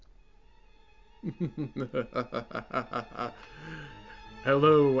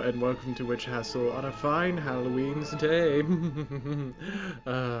Hello and welcome to Witch Hassle on a fine Halloween's day.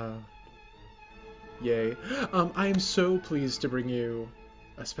 uh, Yay. I am so pleased to bring you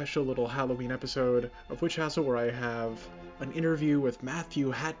a special little Halloween episode of Witch Hassle where I have an interview with Matthew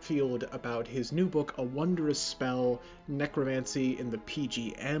Hatfield about his new book, A Wondrous Spell, Necromancy in the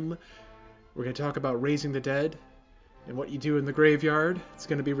PGM. We're going to talk about raising the dead and what you do in the graveyard. It's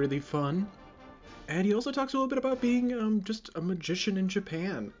going to be really fun. And he also talks a little bit about being just a magician in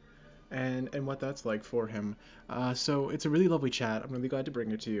Japan and what that's like for him. So it's a really lovely chat. I'm really glad to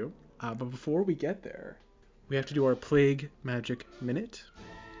bring it to you. But before we get there, we have to do our Plague Magic Minute.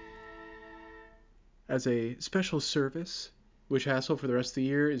 As a special service, Witch Hassle for the rest of the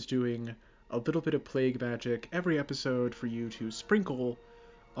year is doing a little bit of Plague Magic every episode for you to sprinkle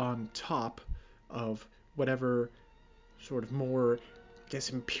on top of whatever sort of more, I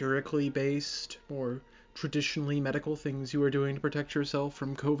guess, empirically based, more traditionally medical things you are doing to protect yourself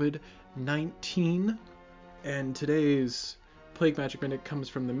from COVID-19. And today's Plague Magic Minute comes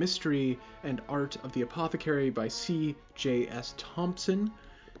from The Mystery and Art of the Apothecary by C.J.S. Thompson,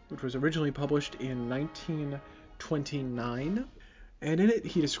 which was originally published in 1929. And in it,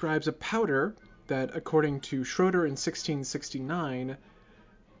 he describes a powder that, according to Schroeder in 1669,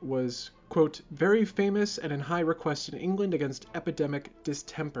 was, quote, very famous and in high request in England against epidemic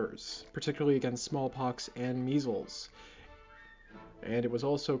distempers, particularly against smallpox and measles. And it was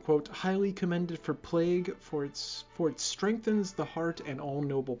also, quote, highly commended for plague, for it strengthens the heart and all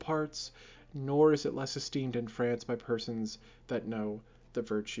noble parts, nor is it less esteemed in France by persons that know the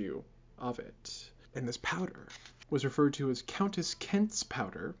virtue of it. And this powder was referred to as Countess Kent's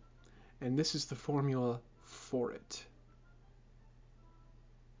powder, and this is the formula for it.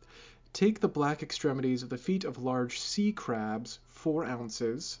 Take the black extremities of the feet of large sea crabs, 4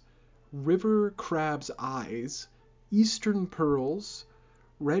 ounces, river crab's eyes, eastern pearls,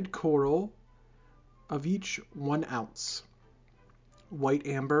 red coral, of each 1 ounce, white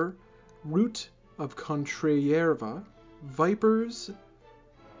amber, root of contrarierva, vipers,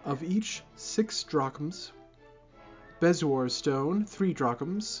 of each 6 drachms, bezoar stone, 3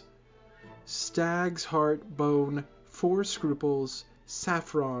 drachms, stag's heart bone, 4 scruples,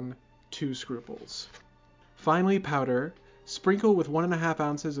 saffron, 2 scruples. Finely powder, sprinkle with 1.5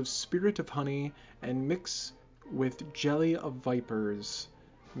 ounces of spirit of honey and mix with jelly of vipers.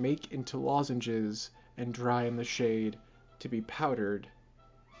 Make into lozenges and dry in the shade to be powdered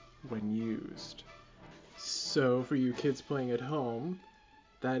when used. So for you kids playing at home,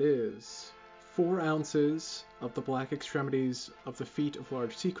 that is 4 ounces of the black extremities of the feet of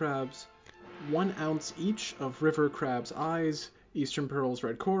large sea crabs, 1 ounce each of river crab's eyes, eastern pearls,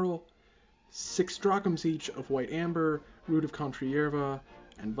 red coral, 6 drachms each of white amber, root of contrarierva,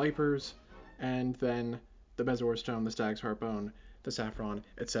 and vipers, and then the bezoar stone, the stag's heart bone, the saffron,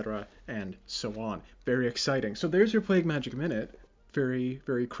 etc., and so on. Very exciting. So there's your Plague Magic Minute. Very,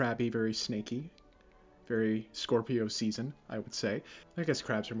 very crabby, very snaky. Very Scorpio season, I would say. I guess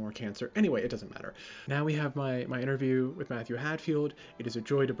crabs are more Cancer. Anyway, it doesn't matter. Now we have my interview with Matthew Hatfield. It is a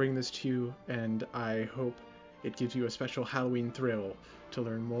joy to bring this to you, and I hope it gives you a special Halloween thrill to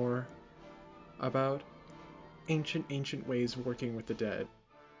learn more about ancient ways of working with the dead.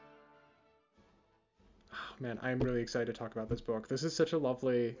 Oh, man, I'm really excited to talk about this book. This is such a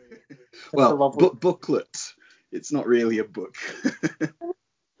lovely... Booklet. It's not really a book.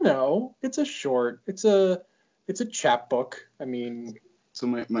 No, it's a short. It's a chapbook. I mean... So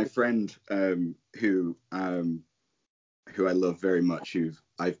my friend, who I love very much, who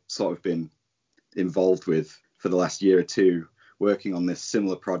I've sort of been involved with for the last year or two, working on this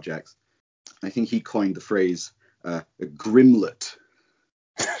similar project, I think he coined the phrase a grimlet.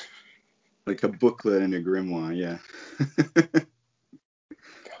 Like a booklet and a grimoire, yeah.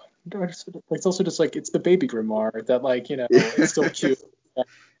 It's also just like, it's the baby grimoire that, like, you know, it's still cute.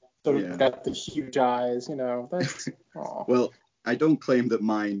 So got the huge eyes, you know. That's aww. Well, I don't claim that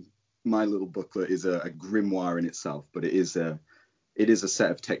my little booklet is a grimoire in itself, but it is a set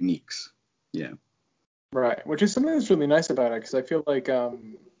of techniques. Yeah. Right, which is something that's really nice about it, because I feel like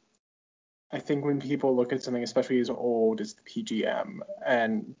I think when people look at something, especially as old as the PGM,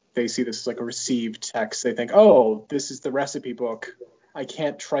 and they see this as like a received text, they think, oh, this is the recipe book. I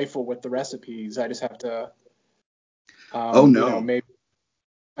can't trifle with the recipes. I just have to, maybe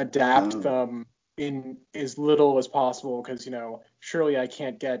adapt them in as little as possible, because, you know, surely I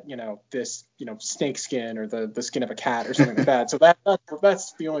can't get, you know, this, you know, snake skin or the skin of a cat or something like that. So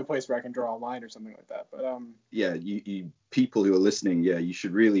that's the only place where I can draw a line or something like that. But you people who are listening, you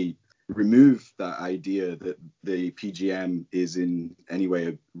should really remove that idea that the PGM is in any way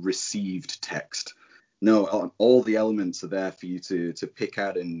a received text. No, all the elements are there for you to pick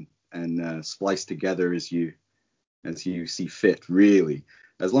out and splice together as you see fit. Really,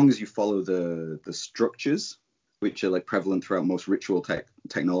 as long as you follow the structures, which are like prevalent throughout most ritual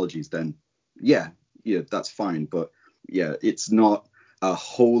technologies, then yeah, that's fine. But yeah, it's not a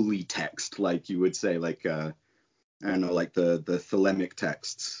holy text like you would say, like I don't know, like the Thelemic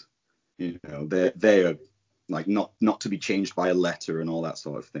texts. They are like not to be changed by a letter and all that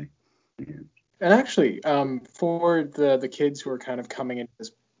sort of thing. Yeah. And actually, for the kids who are kind of coming into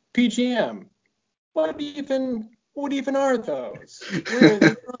this PGM, what even are those? Where are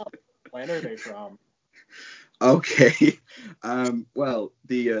they from? When are they from? Okay. Well,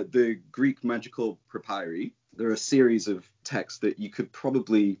 the Greek magical papyri, there are a series of texts that you could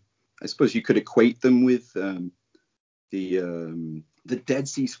probably, I suppose, you could equate them with the Dead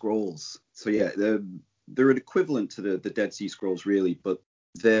Sea Scrolls. So yeah, they're an equivalent to the Dead Sea Scrolls, really, but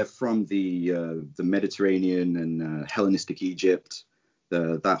they're from the Mediterranean and Hellenistic Egypt,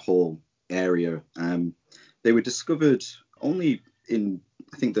 that whole area. They were discovered only in,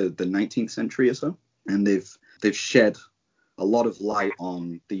 I think, the 19th century or so, and they've shed a lot of light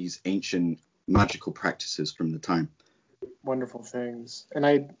on these ancient magical practices from the time. Wonderful things. And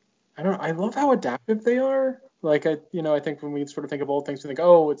I don't know, I love how adaptive they are. Like I think when we sort of think of old things, we think,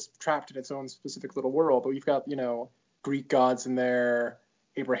 oh, it's trapped in its own specific little world. But we've got, Greek gods in there,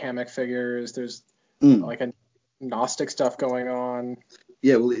 Abrahamic figures. There's like a Gnostic stuff going on.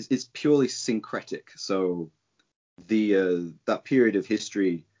 Yeah, well, it's purely syncretic. So that period of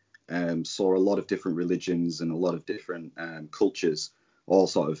history saw a lot of different religions and a lot of different cultures all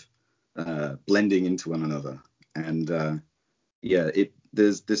sort of blending into one another. And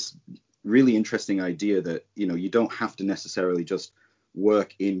there's this really interesting idea that you don't have to necessarily just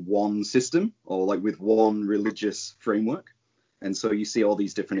work in one system or like with one religious framework. And so you see all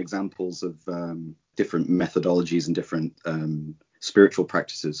these different examples of different methodologies and different spiritual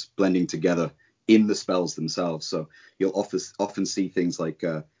practices blending together in the spells themselves. So you'll often see things like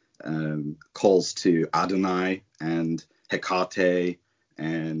calls to Adonai and Hecate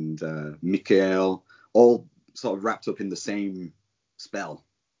and Michael, all sort of wrapped up in the same spell.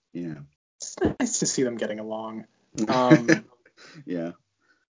 Yeah. It's nice to see them getting along. Yeah.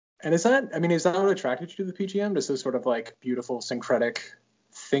 And is that what attracted you to the PGM? Just this sort of like beautiful syncretic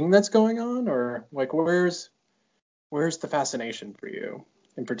thing that's going on, or like where's the fascination for you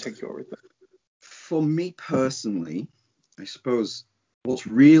in particular with it? For me personally, I suppose what's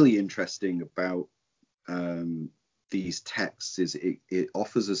really interesting about these texts is it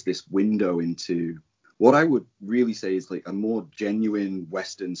offers us this window into what I would really say is like a more genuine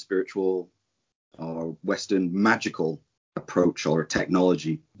Western spiritual or Western magical approach or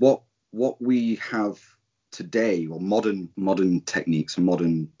technology. What we have today, or modern techniques,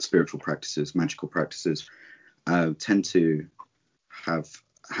 modern spiritual practices, magical practices, tend to have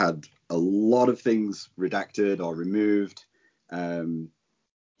had a lot of things redacted or removed.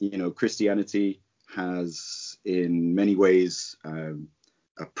 Christianity has in many ways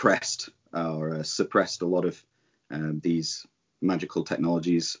oppressed or suppressed a lot of these magical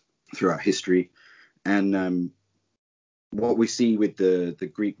technologies throughout history. And what we see with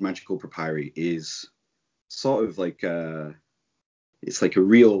the Greek magical papyri is sort of like it's like a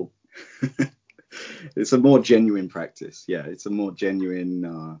real it's a more genuine practice. Yeah, it's a more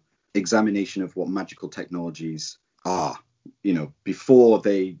genuine examination of what magical technologies are, before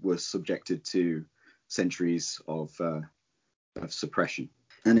they were subjected to centuries of suppression.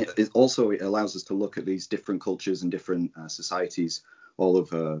 And it also allows us to look at these different cultures and different societies all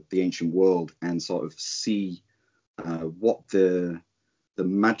over the ancient world and sort of see what the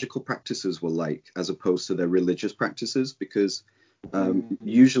magical practices were like as opposed to their religious practices, because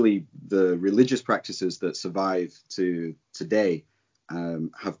usually the religious practices that survive to today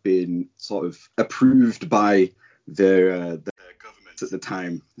have been sort of approved by their government at the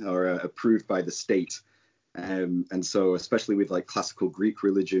time, or approved by the state. And so especially with like classical Greek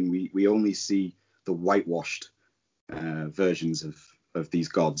religion, we only see the whitewashed versions of these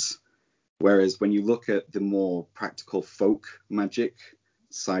gods. Whereas when you look at the more practical folk magic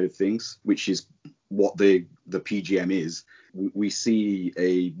side of things, which is what the PGM is, we see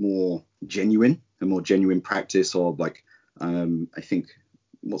a more genuine practice, or like I think,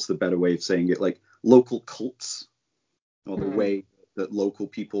 what's the better way of saying it, like local cults, or the way that local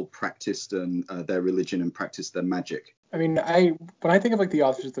people practiced and their religion and practiced their magic. I mean, when I think of like the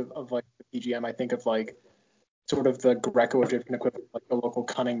authors of like the PGM, I think of like sort of the Greco-Egyptian equivalent, like the local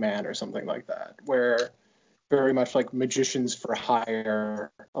cunning man or something like that, where very much like magicians for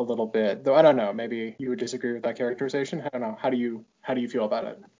hire a little bit. Though I don't know, maybe you would disagree with that characterization. I don't know. How do you feel about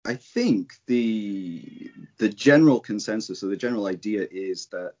it? I think the general consensus or the general idea is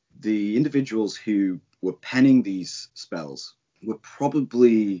that the individuals who were penning these spells were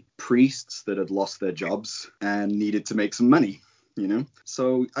probably priests that had lost their jobs and needed to make some money, you know.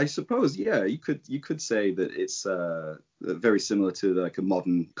 So I suppose, yeah, you could say that it's very similar to like a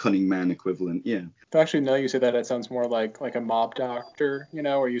modern cunning man equivalent. Yeah. Actually, now you say that, it sounds more like a mob doctor, you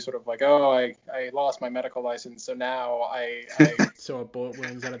know, where you sort of like, oh, I lost my medical license, so now I sew up bullet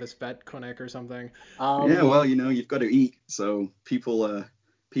wounds out of this vet clinic or something. Yeah, well, you know, you've got to eat, so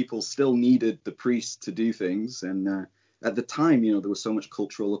people still needed the priest to do things, and at the time, you know, there was so much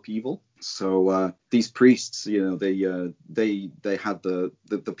cultural upheaval. So these priests, you know, they had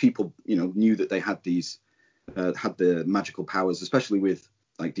the people, you know, knew that they had these had the magical powers, especially with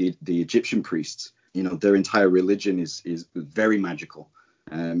like the Egyptian priests. You know, their entire religion is very magical.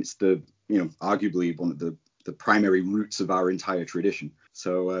 It's the, you know, arguably one of the primary roots of our entire tradition.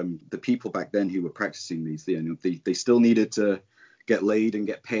 So the people back then who were practicing these, you know, they still needed to get laid and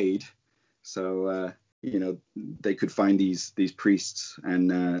get paid. So you know, they could find these priests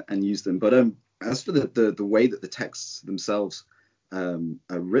and use them. But as for the way that the texts themselves are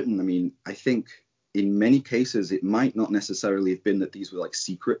written, I mean, I think in many cases it might not necessarily have been that these were like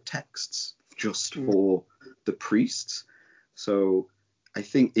secret texts just for the priests. So I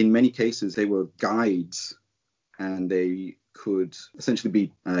think in many cases they were guides, and they could essentially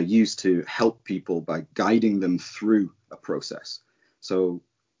be used to help people by guiding them through a process. So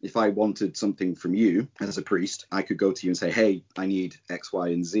if I wanted something from you as a priest, I could go to you and say, hey, I need X, Y,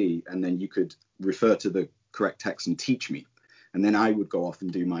 and Z. And then you could refer to the correct text and teach me. And then I would go off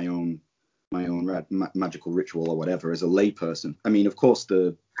and do my own magical ritual or whatever as a layperson. I mean, of course,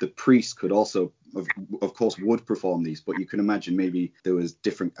 the priest could also, of course, would perform these, but you can imagine maybe there was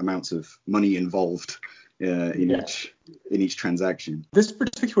different amounts of money involved in each transaction. This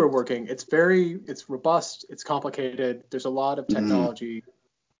particular working, it's robust, it's complicated. There's a lot of technology.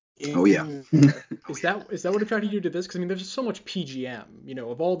 Oh yeah. Is that what attracted you to this? Because I mean, there's so much PGM. You know,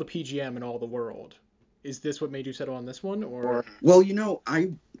 of all the PGM in all the world, is this what made you settle on this one, or? Well, you know,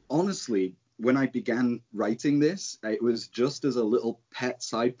 I honestly, when I began writing this, it was just as a little pet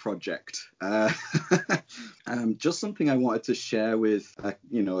side project, just something I wanted to share with,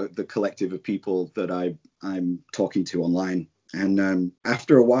 you know, the collective of people that I'm talking to online. And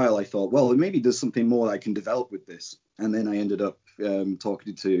after a while, I thought, well, maybe there's something more I can develop with this. And then I ended up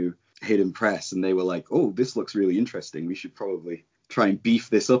talking to Hidden Press, and they were like, oh, this looks really interesting. We should probably try and beef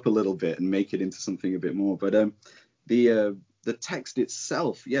this up a little bit and make it into something a bit more. But the text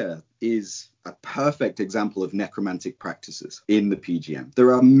itself, is a perfect example of necromantic practices in the PGM.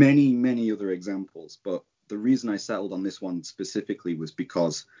 There are many, many other examples, but the reason I settled on this one specifically was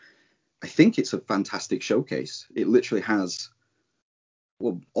because I think it's a fantastic showcase. It literally has,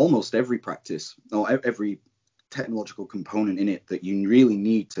 well, almost every practice or every technological component in it that you really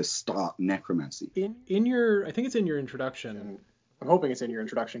need to start necromancy. In your, I think it's in your introduction. I'm hoping it's in your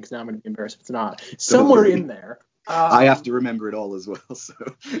introduction, because now I'm going to be embarrassed if it's not. Somewhere in there. I have to remember it all as well. So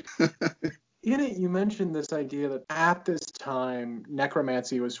in it, you mentioned this idea that at this time,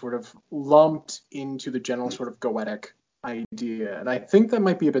 necromancy was sort of lumped into the general sort of goetic idea. And I think that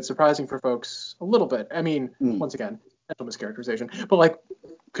might be a bit surprising for folks, a little bit. I mean, once again, mental mischaracterization. But like,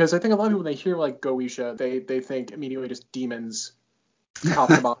 because I think a lot of people, when they hear like Goetia, they think immediately just demons, top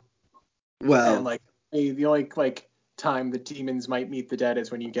to bottom. Well, and like the only like time the demons might meet the dead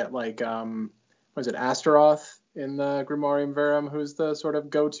is when you get like was it Astaroth in the Grimorium Verum, who's the sort of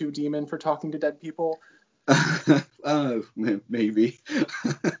go-to demon for talking to dead people? Oh, maybe.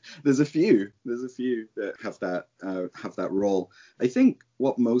 There's a few that have that role. I think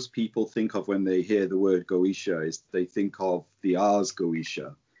what most people think of when they hear the word Goetia is they think of the Ars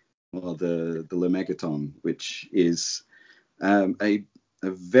Goetia, or the Lemegeton, which is a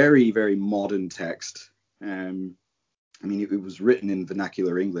very, very modern text. I mean, it was written in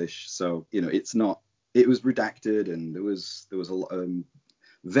vernacular English, so you know, it was redacted, and there was a lot.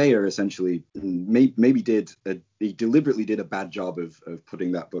 Weyer essentially maybe he deliberately did a bad job of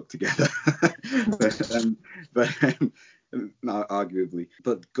putting that book together, but arguably.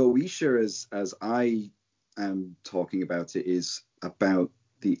 But Goetia, as I am talking about it, is about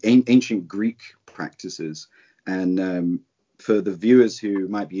the ancient Greek practices, and for the viewers who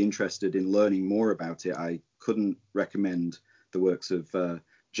might be interested in learning more about it, I couldn't recommend the works of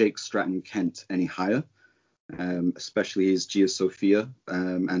Jake Stratton Kent any higher. Especially his Geosophia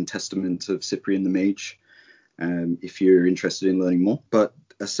and Testament of Cyprian the Mage, if you're interested in learning more. But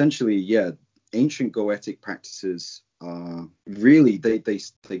essentially, ancient Goetic practices are really,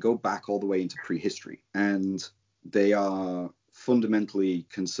 they go back all the way into prehistory, and they are fundamentally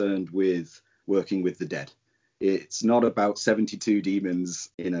concerned with working with the dead. It's not about 72 demons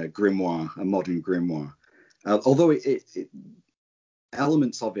in a grimoire, a modern grimoire. Although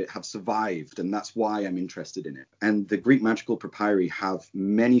elements of it have survived, and that's why I'm interested in it. And the Greek magical papyri have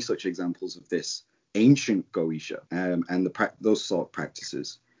many such examples of this ancient Goetia and those sort of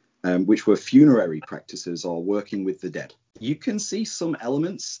practices, which were funerary practices or working with the dead. You can see some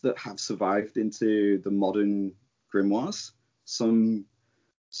elements that have survived into the modern grimoires. Some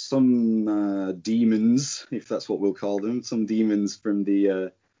demons, if that's what we'll call them, some demons from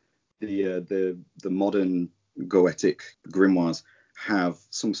the modern Goetic grimoires have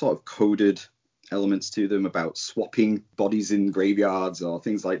some sort of coded elements to them about swapping bodies in graveyards or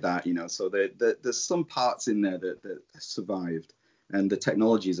things like that, So there's some parts in there that survived, and the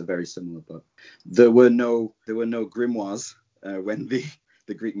technologies are very similar. But there were no grimoires when the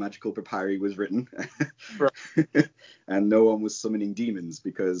Greek magical papyri was written, right. And no one was summoning demons,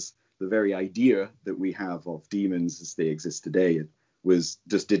 because the very idea that we have of demons as they exist today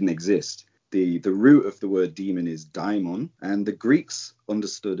just didn't exist. The root of the word demon is daimon, and the Greeks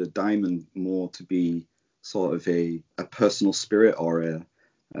understood a daimon more to be sort of a personal spirit, or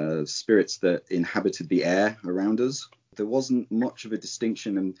spirits that inhabited the air around us. There wasn't much of a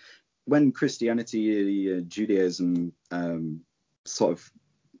distinction, and when Christianity, Judaism sort of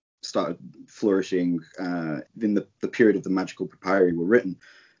started flourishing in the period of the magical papyri were written,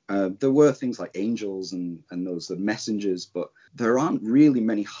 there were things like angels and those are messengers, but there aren't really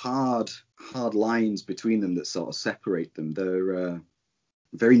many hard lines between them that sort of separate them. They're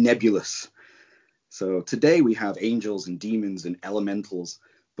very nebulous. So today we have angels and demons and elementals,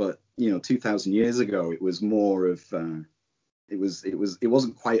 but 2,000 years ago it was more of it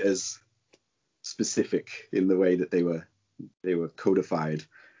wasn't quite as specific in the way that they were codified.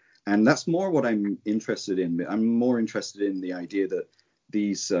 And that's more what I'm interested in. I'm more interested in the idea that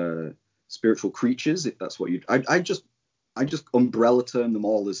these spiritual creatures, if that's what I just umbrella term them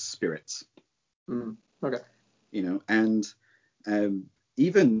all as spirits. Okay. And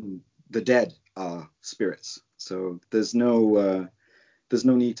even the dead are spirits. So there's no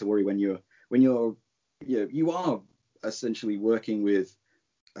need to worry when you are essentially working with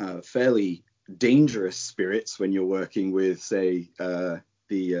fairly dangerous spirits when you're working with, say,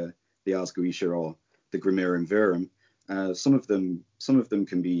 the Ars Goetia or the Grimmirum Verum. Some of them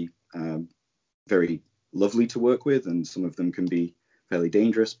can be very lovely to work with, and some of them can be fairly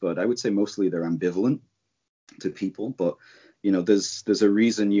dangerous. But I would say mostly they're ambivalent to people. But there's a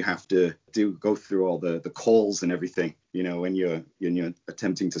reason you have to go through all the calls and everything. When you're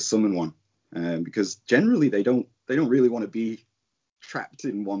attempting to summon one, because generally they don't really want to be trapped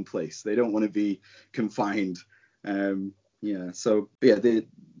in one place. They don't want to be confined.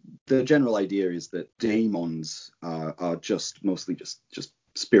 The general idea is that daemons are just mostly just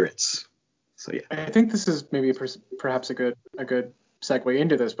spirits. So yeah, I think this is maybe perhaps a good segue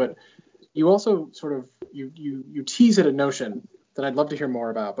into this, but you also sort of you tease at a notion that I'd love to hear more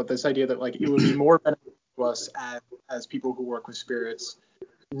about, but this idea that like it would be more beneficial to us as people who work with spirits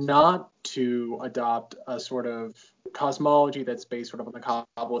not to adopt a sort of cosmology that's based sort of on the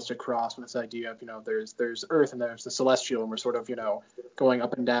Kabbalistic cross, with this idea of there's Earth and there's the celestial, and we're sort of going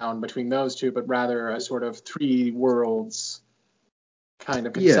up and down between those two, but rather a sort of three worlds kind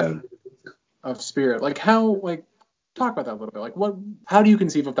of concept of spirit. Like how talk about that a little bit. How do you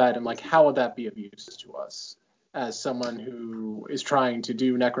conceive of that, and how would that be of use to us as someone who is trying to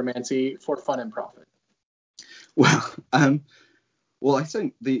do necromancy for fun and profit? Well, I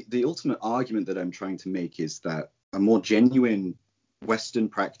think the ultimate argument that I'm trying to make is that a more genuine Western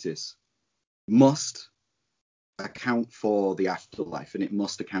practice must account for the afterlife, and it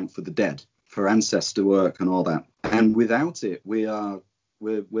must account for the dead, for ancestor work and all that. And without it, we're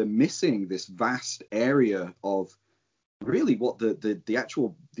missing this vast area of really what the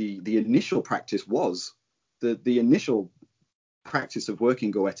actual initial practice was. The initial practice of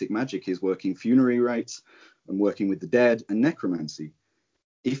working Goetic magic is working funerary rites and working with the dead and necromancy.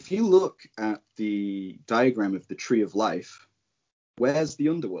 If you look at the diagram of the Tree of Life, where's the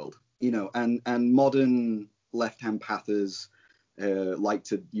underworld? And modern left-hand pathers like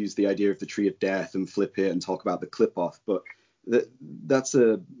to use the idea of the Tree of Death and flip it and talk about the clip-off, but that's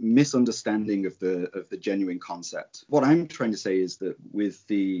a misunderstanding of the genuine concept. What I'm trying to say is that with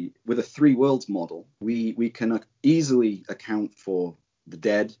a three worlds model, we can easily account for the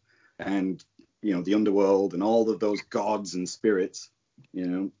dead and the underworld and all of those gods and spirits,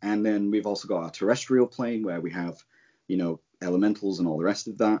 and then we've also got our terrestrial plane where we have elementals and all the rest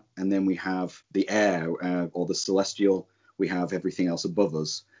of that. And then we have the air, or the celestial. We have everything else above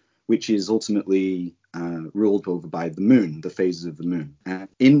us, which is ultimately ruled over by the moon, the phases of the moon. And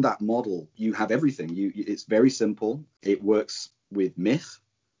in that model, you have everything. It's very simple. It works with myth,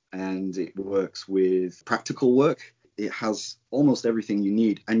 and it works with practical work. It has almost everything you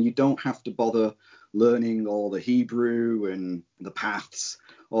need, and you don't have to bother learning all the Hebrew and the paths,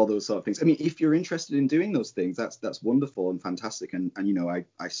 all those sort of things. I mean, if you're interested in doing those things, that's wonderful and fantastic. And you know,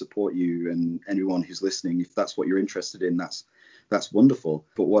 I support you and anyone who's listening. If that's what you're interested in, that's wonderful.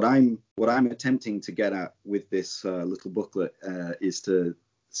 But what I'm attempting to get at with this little booklet is to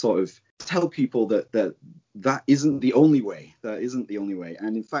sort of tell people that isn't the only way. That isn't the only way.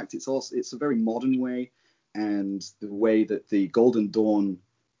 And in fact, it's a very modern way, and the way that the Golden Dawn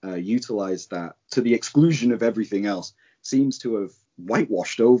utilized that to the exclusion of everything else seems to have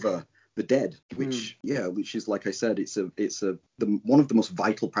whitewashed over the dead, which is, like I said, it's one of the most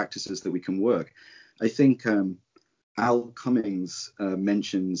vital practices that we can work. I think Al Cummings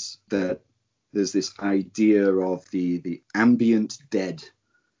mentions that there's this idea of the ambient dead,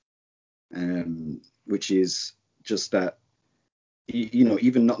 which is just that, you know,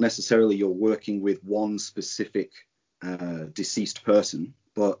 even not necessarily you're working with one specific deceased person,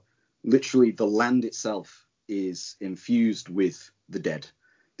 but literally the land itself is infused with the dead.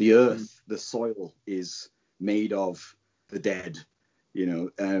 The earth, the soil is made of the dead. You know,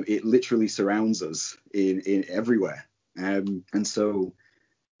 it literally surrounds us in everywhere. And so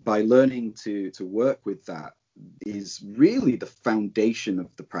by learning to work with that is really the foundation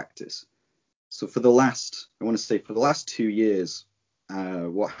of the practice. So for the last 2 years,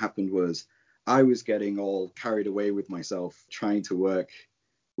 what happened was I was getting all carried away with myself, trying to work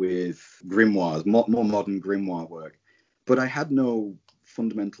with grimoires, more modern grimoire work. But I had no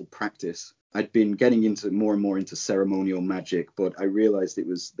fundamental practice. I'd been getting into more and more into ceremonial magic, but I realized it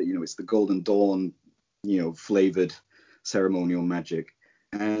was that, you know, it's the Golden Dawn, you know, flavored ceremonial magic.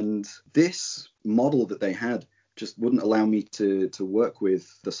 And this model that they had just wouldn't allow me to work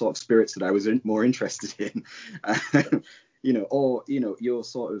with the sort of spirits that I was more interested in. You know, or, you know, you're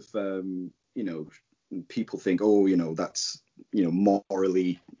sort of, you know, people think, oh, you know, that's, you know,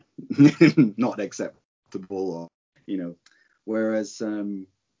 morally not acceptable, or, you know, whereas, the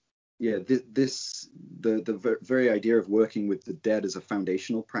very idea of working with the dead as a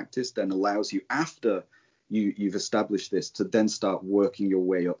foundational practice then allows you, after you've established this, to then start working your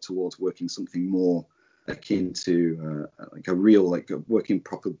way up towards working something more akin to like a real, like working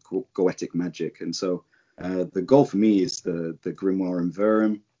proper goetic magic. And so the goal for me is the Grimoire in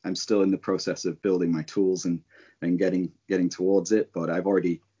Verum. I'm still in the process of building my tools and getting towards it, but I've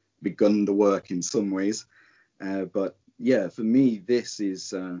already begun the work in some ways. But yeah, for me, this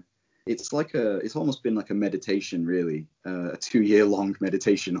is it's almost been like a meditation, really, a 2-year-long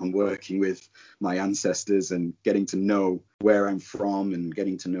meditation on working with my ancestors and getting to know where I'm from, and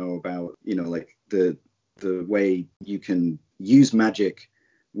getting to know about, you know, like the way you can use magic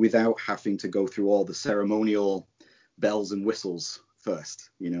without having to go through all the ceremonial bells and whistles first,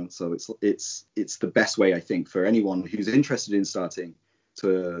 you know. So it's the best way, I think, for anyone who's interested in starting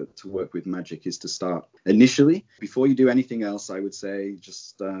to work with magic, is to start initially, before you do anything else. I would say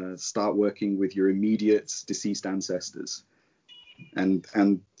just start working with your immediate deceased ancestors,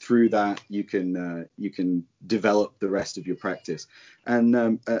 and through that you can develop the rest of your practice. And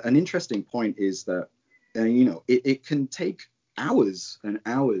an interesting point is that you know, it can take hours and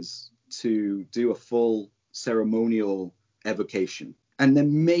hours to do a full ceremonial evocation, and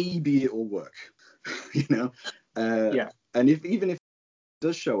then maybe it will work. You know, and even if it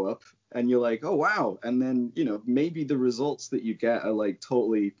does show up and you're like, oh wow, and then, you know, maybe the results that you get are like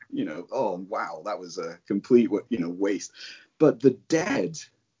totally, you know, oh wow, that was a complete, you know, waste. But the dead,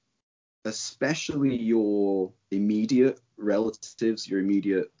 especially your immediate relatives, your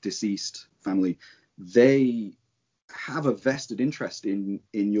immediate deceased family, they have a vested interest in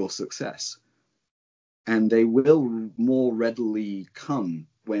your success, and they will more readily come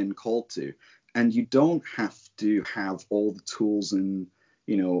when called to. And you don't have to have all the tools and,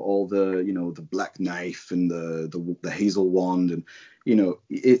 you know, all the, you know, the black knife and the hazel wand, and, you know,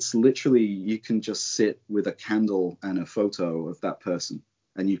 it's literally, you can just sit with a candle and a photo of that person,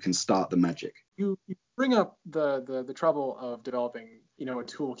 and you can start the magic. You bring up the trouble of developing, you know, a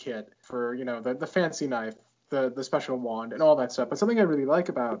toolkit for, you know, the fancy knife, the special wand, and all that stuff. But something I really like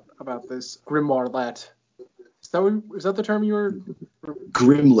about this grimoirelet, is that the term you were?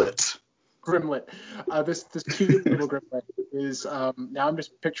 Grimlet. This cute little grimlet is, now I'm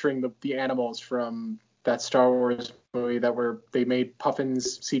just picturing the animals from that Star Wars movie they made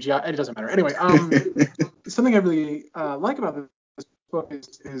Puffins CGI. It doesn't matter. Anyway, something I really like about this book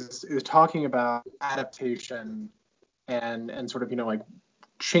is talking about adaptation and sort of like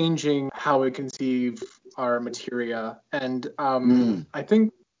changing how we conceive our materia. And I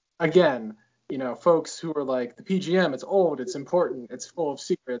think again, folks who are like the PGM, it's old, it's important, it's full of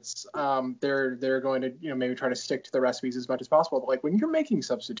secrets. They're going to maybe try to stick to the recipes as much as possible. But like when you're making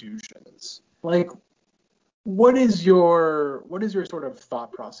substitutions, like what is your sort of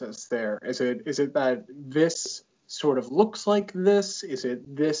thought process there? Is it that this sort of looks like this? Is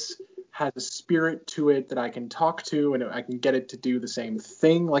it this has a spirit to it that I can talk to and I can get it to do the same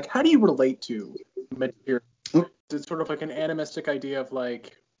thing? Like, how do you relate to material? It's sort of like an animistic idea of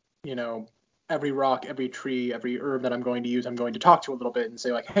like, every rock, every tree, every herb that I'm going to use, I'm going to talk to a little bit and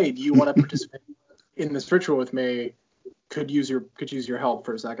say like, hey, do you want to participate in this ritual with me? Could use your help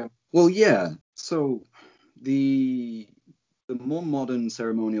for a second. Well, yeah. So the more modern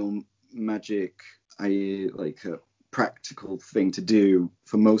ceremonial magic, I like a practical thing to do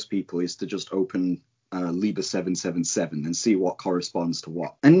for most people is to just open Liber 777 and see what corresponds to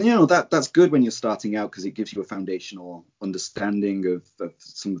what. And that's good when you're starting out because it gives you a foundational understanding of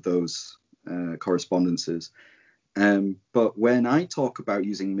some of those correspondences. But when I talk about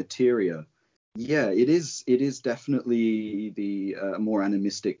using materia, yeah, it is definitely the more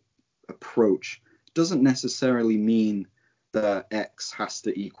animistic approach. Doesn't necessarily mean that X has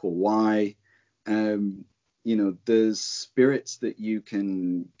to equal Y. There's spirits that you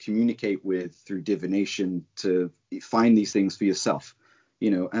can communicate with through divination to find these things for yourself.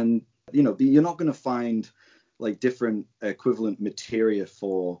 And you're not going to find like different equivalent materia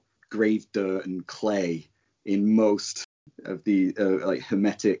for grave dirt and clay in most of the like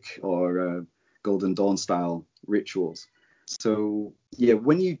Hermetic or Golden Dawn style rituals. So yeah,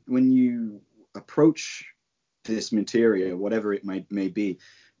 when you approach this materia, whatever it may be,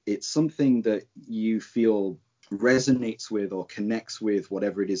 it's something that you feel resonates with or connects with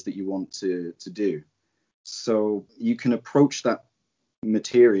whatever it is that you want to do. So you can approach that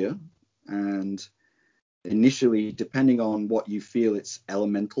materia, and initially, depending on what you feel its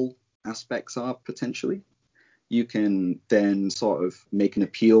elemental aspects are potentially, you can then sort of make an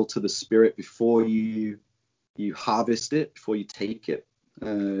appeal to the spirit before you harvest it, before you take it.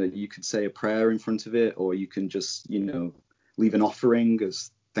 You could say a prayer in front of it, or you can just leave an offering as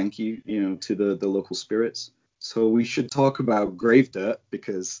thank you to the local spirits. So we should talk about grave dirt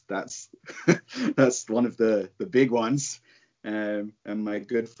because that's that's one of the big ones. And my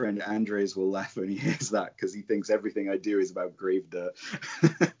good friend Andres will laugh when he hears that because he thinks everything I do is about grave dirt.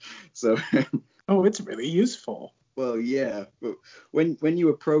 So Oh, it's really useful. well, yeah, but when you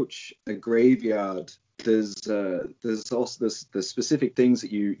approach a graveyard, there's also the specific things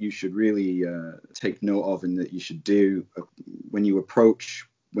that you should really take note of and that you should do when you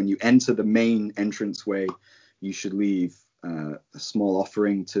enter the main entranceway. You should leave a small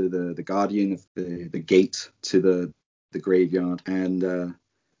offering to the guardian of the gate to the graveyard. And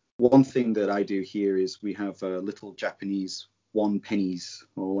one thing that I do here is we have little Japanese 1 pennies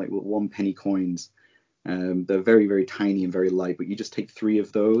or like 1 penny coins. They're very, very tiny and very light, but you just take 3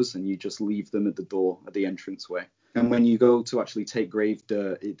 of those and you just leave them at the door at the entranceway. And when you go to actually take grave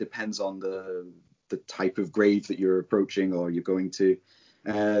dirt, it depends on the type of grave that you're approaching or you're going to.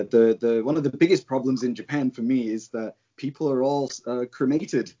 The one of the biggest problems in Japan for me is that people are all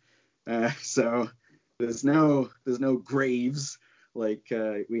cremated. So there's no graves like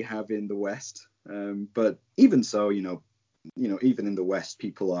we have in the West. But even so, even in the West,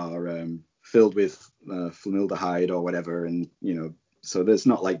 people are filled with formaldehyde or whatever, and so there's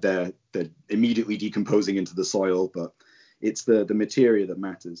not like they're immediately decomposing into the soil, but it's the materia that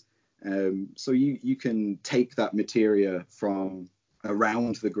matters. So you can take that materia from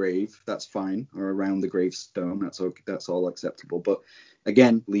around the grave, that's fine, or around the gravestone, that's all acceptable. But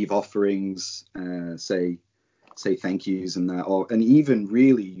again, leave offerings, say thank yous and that, and even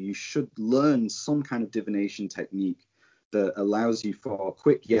really you should learn some kind of divination technique that allows you for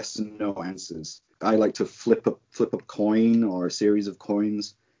quick yes and no answers. I like to flip a coin or a series of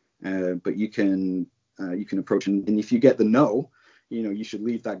coins, but you can approach and if you get the no, you should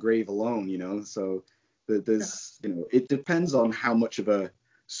leave that grave alone. So there's it depends on how much of a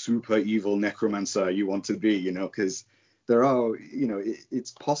super evil necromancer you want to be, because there are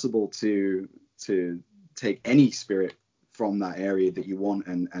it's possible to take any spirit from that area that you want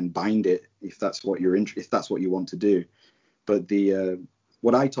and bind it if that's what if that's what you want to do. But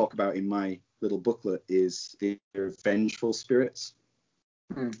what I talk about in my little booklet is the vengeful spirits,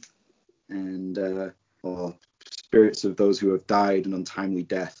 and or spirits of those who have died an untimely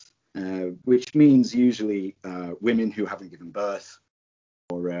death, which means usually women who haven't given birth,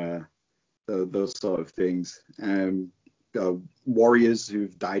 or those sort of things. Warriors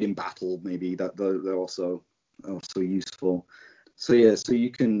who've died in battle, maybe that they're also useful. So yeah, so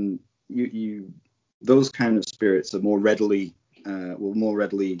you can you those kind of spirits are more readily will more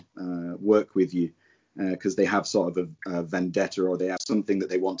readily work with you because they have sort of a vendetta, or they have something that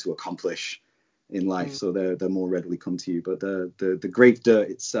they want to accomplish in life, so they're more readily come to you. But the grave dirt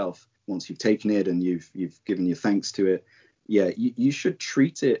itself, once you've taken it and you've given your thanks to it, yeah, you should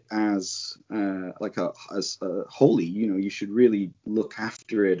treat it as as holy. You should really look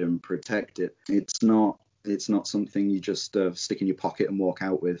after it and protect it. It's not something you just stick in your pocket and walk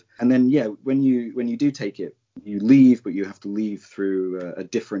out with. And then yeah, when you do take it, you leave, but you have to leave through a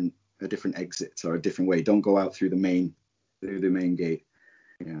different exit or a different way. Don't go out through the main gate.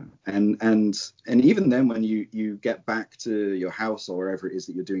 Yeah, and even then, when you get back to your house or wherever it is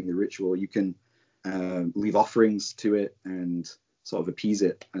that you're doing the ritual, you can leave offerings to it and sort of appease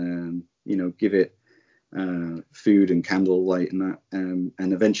it, and give it food and candlelight and that, and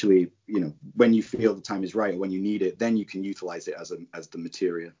eventually, when you feel the time is right or when you need it, then you can utilize it as the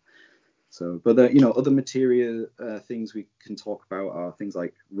materia. So, but other materia things we can talk about are things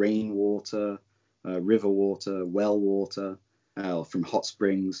like rainwater, river water, well water. From hot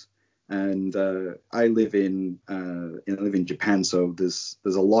springs, and I live in Japan, so there's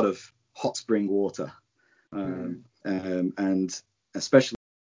a lot of hot spring water, and especially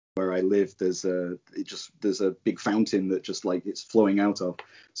where I live, there's a big fountain that just like it's flowing out of.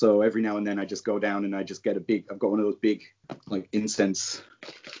 So every now and then I just go down and I just get I've got one of those big like incense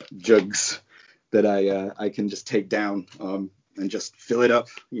jugs that I can just take down and just fill it up,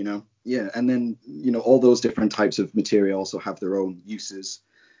 Yeah, and then, all those different types of material also have their own uses.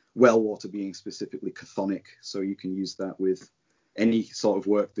 Well water being specifically chthonic, so you can use that with any sort of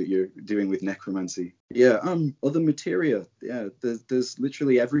work that you're doing with necromancy. Yeah, other materia. Yeah, there's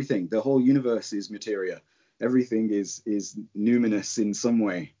literally everything. The whole universe is materia. Everything is numinous in some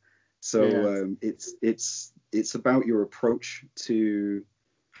way. So it's about your approach to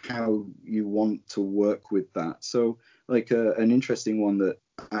how you want to work with that. So like an interesting one that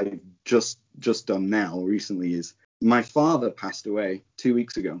I've just done now recently is my father passed away 2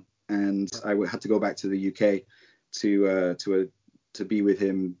 weeks ago, and I had to go back to the UK to be with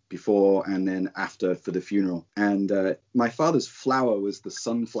him before and then after for the funeral. And my father's flower was the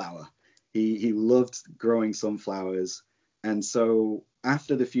sunflower. He loved growing sunflowers, and so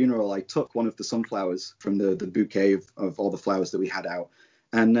after the funeral, I took one of the sunflowers from the bouquet of all the flowers that we had out,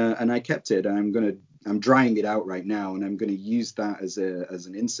 and I kept it. I'm drying it out right now, and I'm going to use that as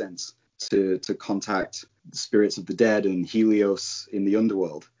an incense to contact the spirits of the dead and Helios in the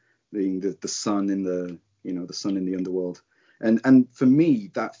underworld, being the sun in the sun in the underworld. And for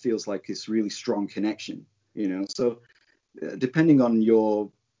me, that feels like this really strong connection. So depending on your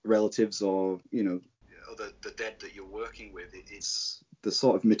relatives or the dead that you're working with, it's the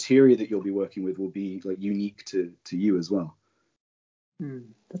sort of materia that you'll be working with will be like unique to you as well.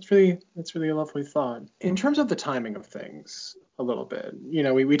 That's really a lovely thought. In terms of the timing of things, a little bit,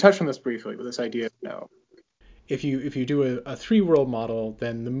 we touched on this briefly with this idea of, if you do a 3-world model,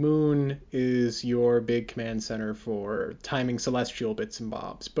 then the moon is your big command center for timing celestial bits and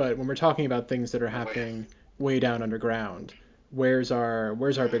bobs. But when we're talking about things that are happening way down underground, where's our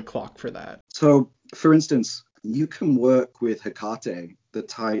big clock for that? So, for instance, you can work with Hecate, the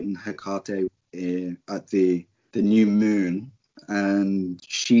Titan Hecate, at the new moon, and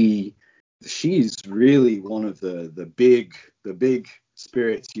she's really one of the big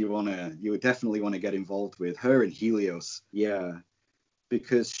spirits you would definitely want to get involved with. Her and Helios, yeah,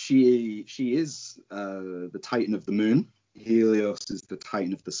 because she is the Titan of the moon. Helios is the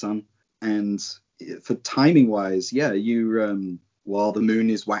Titan of the sun, and for timing wise, yeah, you while the moon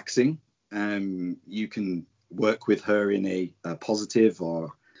is waxing, you can work with her in a positive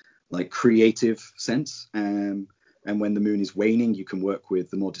or like creative sense. And when the moon is waning, you can work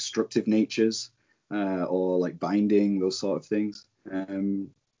with the more destructive natures, or like binding, those sort of things.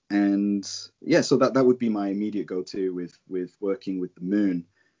 And yeah, so that would be my immediate go-to with working with the moon.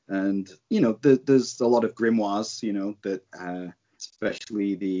 And there's a lot of grimoires, that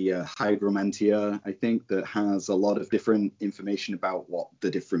especially the Hygromantia, I think, that has a lot of different information about what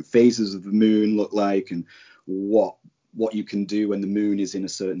the different phases of the moon look like and what you can do when the moon is in a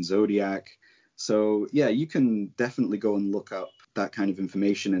certain zodiac. So yeah, you can definitely go and look up that kind of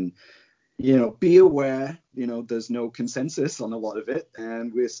information, and be aware, there's no consensus on a lot of it,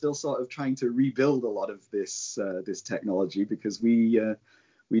 and we're still sort of trying to rebuild a lot of this technology, because we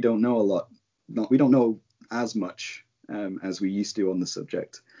don't know a lot. We don't know as much as we used to on the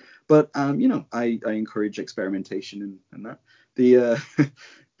subject. But I encourage experimentation and that. The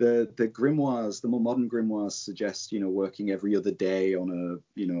the grimoires, the more modern grimoires suggest, working every other day on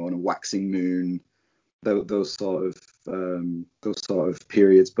a waxing moon, those sort of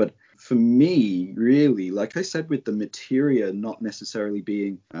periods. But for me, really, like I said, with the materia not necessarily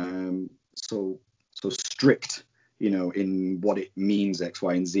being so strict, in what it means X,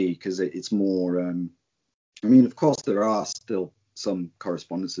 Y, and Z, because it's more. Of course, there are still some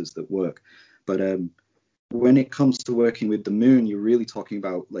correspondences that work, but when it comes to working with the moon, you're really talking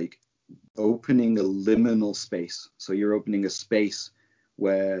about like opening a liminal space. So you're opening a space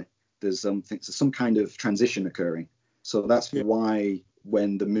where there's some kind of transition occurring. So that's why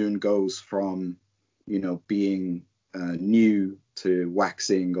when the moon goes from, being new to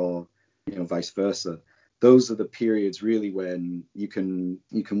waxing, or vice versa, those are the periods really when you can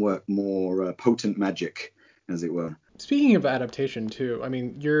work more potent magic, as it were. Speaking of adaptation too,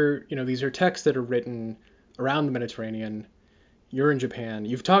 these are texts that are written around the Mediterranean. You're in Japan.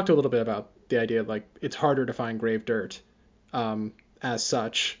 You've talked a little bit about the idea of like it's harder to find grave dirt, as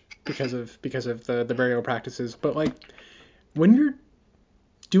such because of the burial practices. But like when you're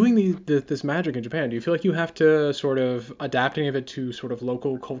doing this magic in Japan, do you feel like you have to sort of adapt any of it to sort of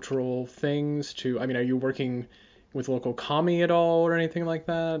local cultural things? Are you working with local kami at all or anything like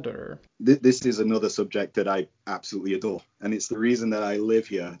that? Or this is another subject that I absolutely adore, and it's the reason that I live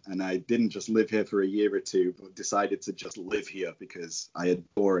here. And I didn't just live here for a year or two, but decided to just live here because I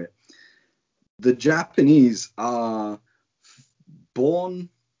adore it. The Japanese are born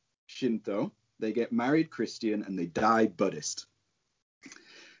Shinto, they get married Christian, and they die Buddhist.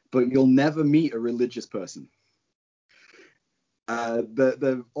 But you'll never meet a religious person.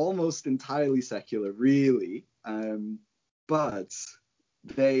 They're almost entirely secular, really, but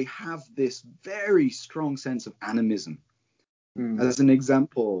they have this very strong sense of animism. As an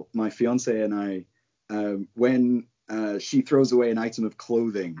example, my fiance and I, when she throws away an item of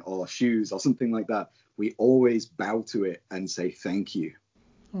clothing or shoes or something like that, we always bow to it and say thank you.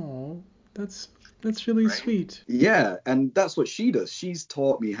 Oh, that's really sweet. Yeah, and that's what she does. She's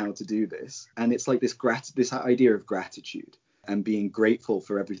taught me how to do this, and it's like this idea of gratitude and being grateful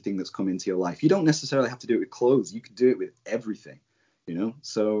for everything that's come into your life. You don't necessarily have to do it with clothes. You can do it with everything,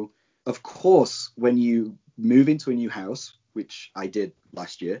 So, of course, when you move into a new house, which I did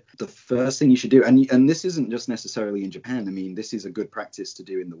last year, the first thing you should do, and this isn't just necessarily in Japan. This is a good practice to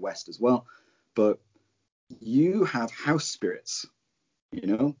do in the West as well, but you have house spirits,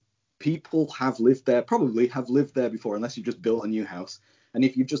 People probably have lived there before, unless you've just built a new house. And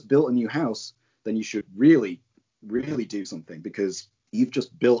if you've just built a new house, then you should really, really do something, because you've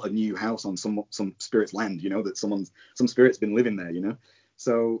just built a new house on some spirit's land, that some spirit's been living there,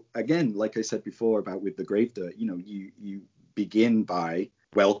 So again, like I said before about with the grave dirt, you begin by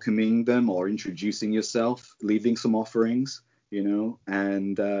welcoming them or introducing yourself, leaving some offerings,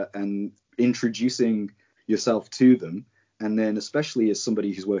 and introducing yourself to them. And then, especially as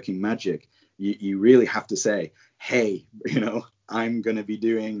somebody who's working magic, you really have to say, hey, I'm going to be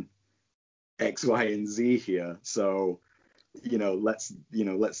doing X, Y, and Z here. So, let's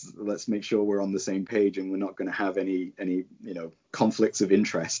make sure we're on the same page and we're not going to have any conflicts of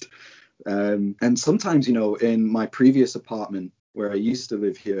interest. And sometimes, in my previous apartment where I used to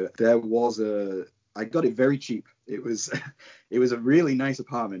live here, I got it very cheap. It was a really nice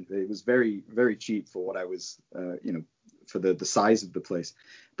apartment. It was very, very cheap for what I was, for the size of the place.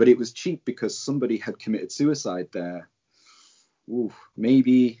 But it was cheap because somebody had committed suicide there,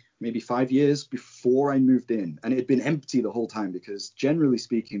 maybe 5 years before I moved in. And it had been empty the whole time, because generally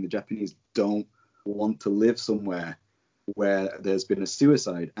speaking, the Japanese don't want to live somewhere where there's been a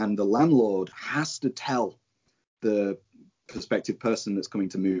suicide. And the landlord has to tell the prospective person that's coming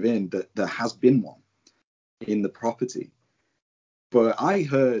to move in that there has been one in the property. But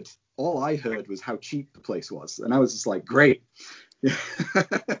all I heard was how cheap the place was. And I was just like, great.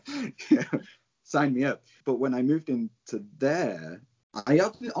 Yeah, sign me up. But when I moved into there,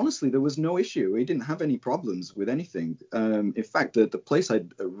 honestly, there was no issue. We didn't have any problems with anything. In fact, the place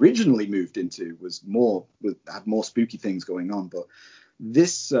I'd originally moved into had more spooky things going on. But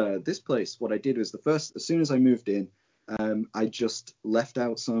this place, what I did was as soon as I moved in, I just left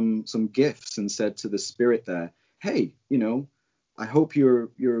out some gifts and said to the spirit there, hey, I hope you're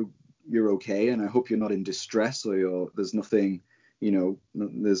okay, and I hope you're not in distress, or there's nothing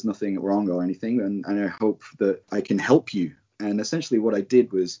wrong or anything, and I hope that I can help you. And essentially what I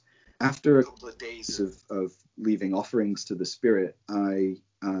did was, after a couple of days of leaving offerings to the spirit, I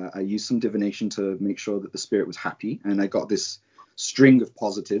used some divination to make sure that the spirit was happy, and I got this string of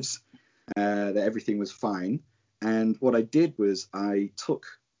positives that everything was fine. And what I did was I took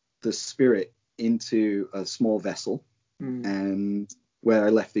the spirit into a small vessel, and where I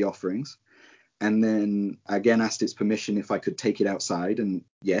left the offerings. And then again asked its permission if I could take it outside, and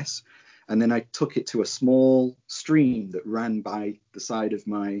yes. And then I took it to a small stream that ran by the side of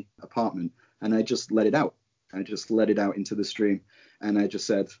my apartment, and I just let it out. I just let it out into the stream, and I just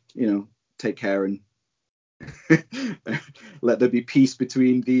said, take care and let there be peace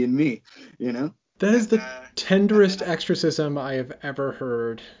between thee and me, That is the tenderest exorcism I have ever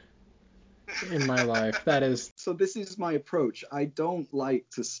heard in my life. That is. So this is my approach. I don't like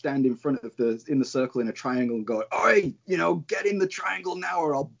to stand in front of in the circle in a triangle and go, "Oi, get in the triangle now,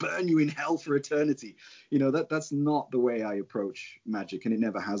 or I'll burn you in hell for eternity." That's not the way I approach magic, and it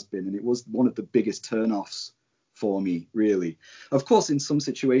never has been. And it was one of the biggest turnoffs for me, really. Of course, in some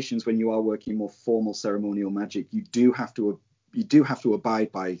situations when you are working more formal ceremonial magic, you do have to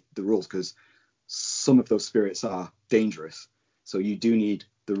abide by the rules, because some of those spirits are dangerous. So you do need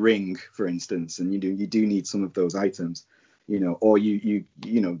the ring, for instance, and you do need some of those items, or you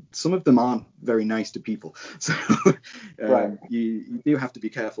some of them aren't very nice to people. So Right. you do have to be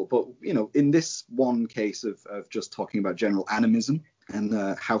careful. But in this one case of just talking about general animism and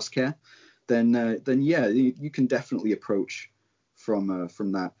house care, then yeah, you can definitely approach from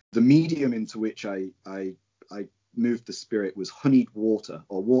that. The medium into which I moved the spirit was honeyed water,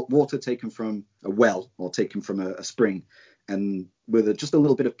 or water taken from a well or taken from a spring, and with just a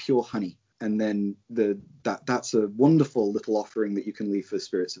little bit of pure honey. And then that's a wonderful little offering that you can leave for the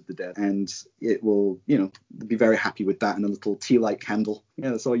spirits of the dead, and it will be very happy with that, and a little tea light candle.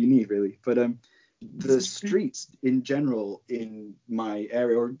 Yeah, that's all you need, really. But the streets in general in my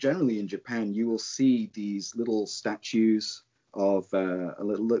area, or generally in Japan, you will see these little statues of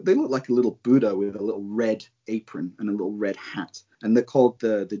they look like a little Buddha with a little red apron and a little red hat, and they're called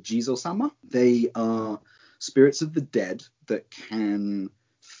the Jizo-sama. They are spirits of the dead that can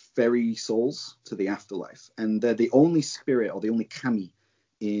ferry souls to the afterlife, and they're the only spirit, or the only kami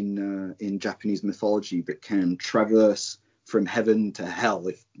in Japanese mythology, that can traverse from heaven to hell,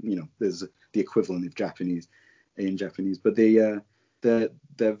 if there's the equivalent of Japanese in Japanese. But they're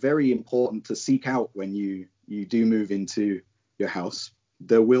very important to seek out when you do move into your house.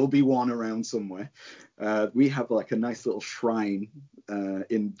 There will be one around somewhere. We have like a nice little shrine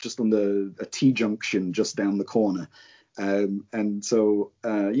in just on a T junction just down the corner. And so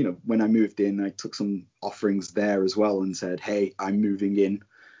when I moved in, I took some offerings there as well and said, "Hey, I'm moving in,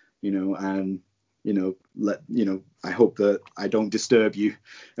 and I hope that I don't disturb you."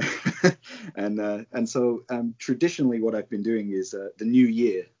 and so traditionally what I've been doing is the New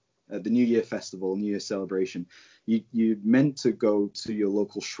Year festival, New Year celebration. You're meant to go to your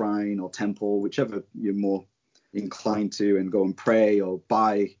local shrine or temple, whichever you're more inclined to, and go and pray or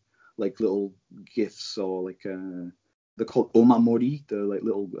buy like little gifts, or like they're called omamori, the like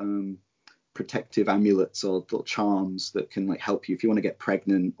little protective amulets or little charms that can like help you if you want to get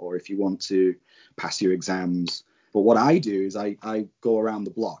pregnant or if you want to pass your exams. But what I do is I go around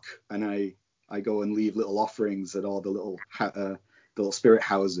the block, and I go and leave little offerings at all the little spirit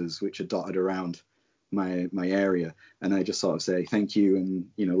houses which are dotted around my area, and I just sort of say thank you, and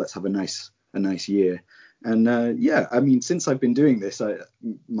let's have a nice year. And yeah, I mean, since I've been doing this,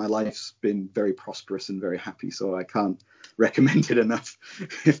 my life's been very prosperous and very happy, so I can't recommend it enough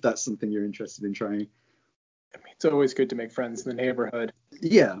if that's something you're interested in trying. I mean, it's always good to make friends in the neighborhood.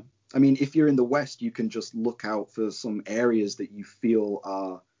 Yeah, I mean, if you're in the West, you can just look out for some areas that you feel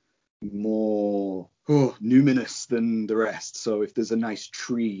are more numinous than the rest. So if there's a nice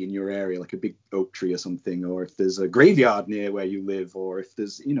tree in your area, like a big oak tree or something, or if there's a graveyard near where you live, or if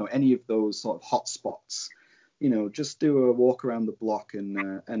there's any of those sort of hot spots, just do a walk around the block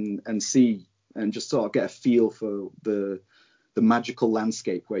and see, and just sort of get a feel for the magical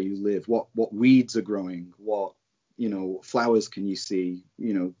landscape where you live. What weeds are growing, what flowers can you see,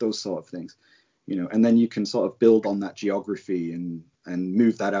 those sort of things. And then you can sort of build on that geography and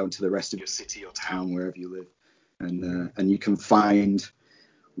move that out to the rest of your city or town, wherever you live. And you can find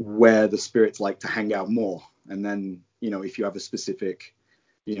where the spirits like to hang out more. And then, if you have a specific,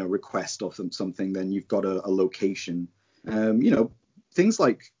 request or something, then you've got a location. Things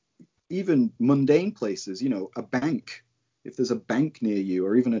like even mundane places, a bank. If there's a bank near you,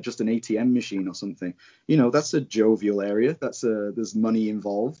 or even just an ATM machine or something, that's a jovial area. There's money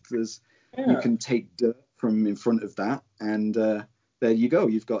involved. You can take dirt from in front of that, and there you go.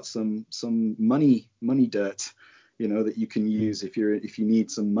 You've got some money dirt, that you can use if you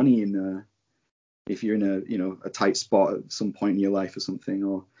need some money if you're in a tight spot at some point in your life or something.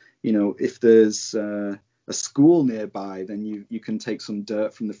 Or if there's a school nearby, then you can take some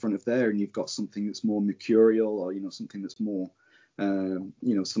dirt from the front of there, and you've got something that's more mercurial, or something that's more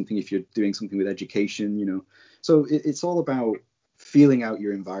something if you're doing something with education. So it's all about feeling out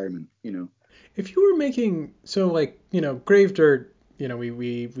your environment, you know. If you were making, so like, grave dirt,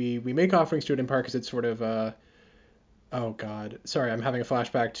 we make offerings to it in part because it's sort of oh God, sorry, I'm having a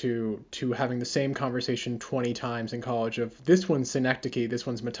flashback to having the same conversation 20 times in college of this one's synecdoche, this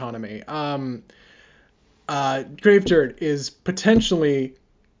one's metonymy. Grave dirt is potentially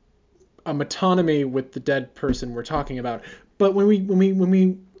a metonymy with the dead person we're talking about. But when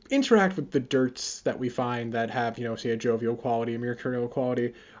we interact with the dirts that we find that have, say a jovial quality, a mercurial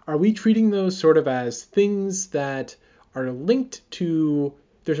quality, are we treating those sort of as things that are linked to,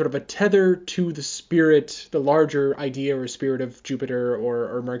 there's sort of a tether to the spirit, the larger idea or spirit of Jupiter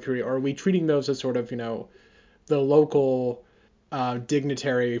or Mercury, or are we treating those as sort of, the local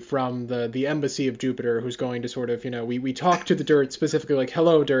dignitary from the embassy of Jupiter who's going to sort of, we talk to the dirt specifically like,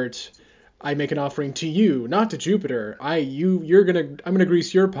 hello, dirt, I make an offering to you, not to Jupiter. I'm gonna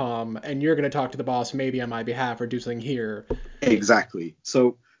grease your palm, and you're gonna talk to the boss maybe on my behalf or do something here. Exactly.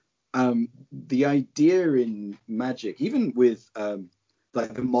 So the idea in magic, even with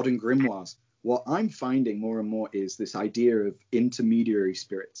like the modern grimoires, what I'm finding more and more is this idea of intermediary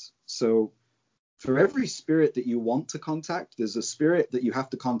spirits. So for every spirit that you want to contact, there's a spirit that you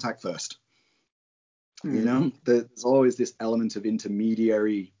have to contact first. You know, there's always this element of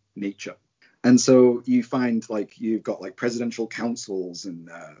intermediary nature. And so you find like you've got like presidential councils and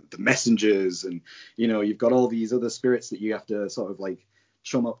the messengers, and you've got all these other spirits that you have to sort of like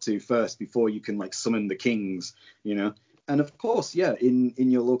chum up to first before you can like summon the kings, And of course, yeah, in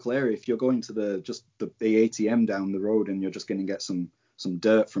your local area, if you're going to the ATM down the road and you're just going to get some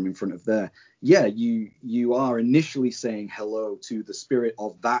dirt from in front of there, yeah, you are initially saying hello to the spirit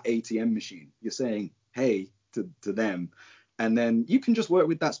of that ATM machine. You're saying hey to them. And then you can just work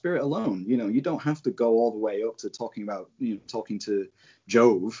with that spirit alone. You don't have to go all the way up to talking to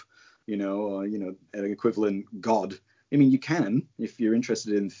Jove, or an equivalent god. I mean, you can if you're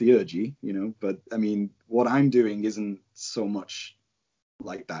interested in theurgy, but I mean, what I'm doing isn't so much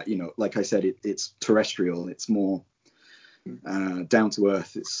like that. Like I said, it's terrestrial. It's more down to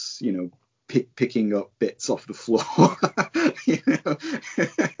earth. It's picking up bits off the floor.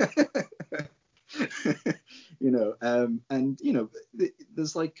 And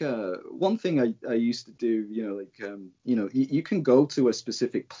there's like one thing I used to do, you can go to a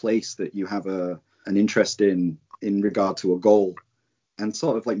specific place that you have an interest in regard to a goal, and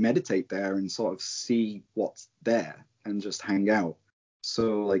sort of like meditate there and sort of see what's there and just hang out.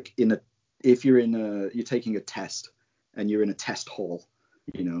 So like if you're taking a test and you're in a test hall,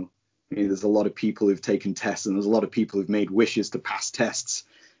 there's a lot of people who've taken tests, and there's a lot of people who've made wishes to pass tests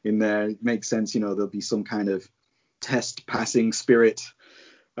in there. It makes sense, there'll be some kind of test passing spirit,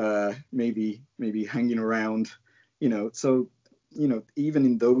 maybe hanging around, So, even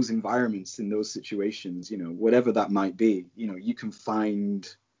in those environments, in those situations, whatever that might be, you can find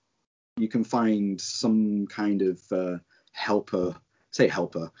some kind of helper. Say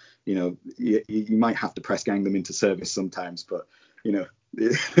helper, you might have to press gang them into service sometimes, but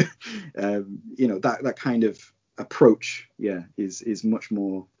that kind of approach, yeah, is much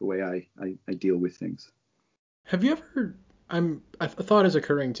more the way I deal with things. Have you ever? A thought is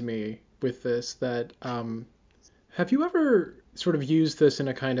occurring to me with this that have you ever sort of used this in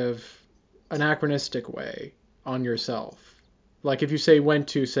a kind of anachronistic way on yourself? Like if you went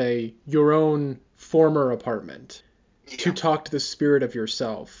to say your own former apartment to talk to the spirit of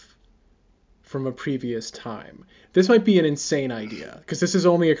yourself from a previous time. This might be an insane idea because this is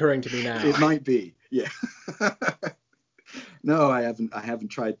only occurring to me now. It might be, yeah. No, I haven't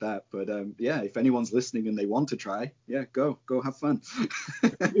tried that, but yeah, if anyone's listening and they want to try, yeah, go have fun.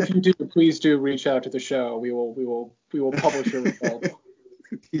 If you do, please do reach out to the show. We will publish your result.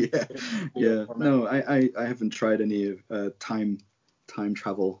 Yeah. No, I haven't tried any of time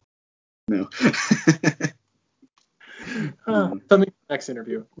travel. No. Something next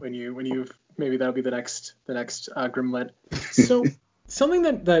interview when you've maybe that'll be the next Grimlet. So something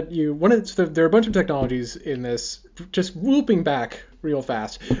that there are a bunch of technologies in this. Just whooping back real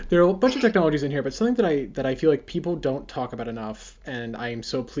fast, there are a bunch of technologies in here, but something that I feel like people don't talk about enough, and I am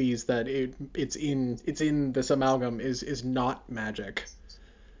so pleased that it's in this amalgam is not magic,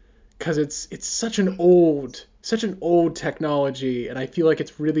 because it's such an old technology, and I feel like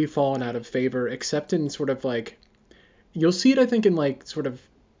it's really fallen out of favor, except in sort of like you'll see it, I think, in like sort of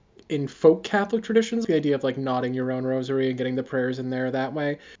in folk Catholic traditions, the idea of like knotting your own rosary and getting the prayers in there that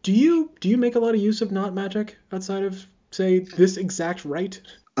way. Do you make a lot of use of knot magic outside of say this exact rite?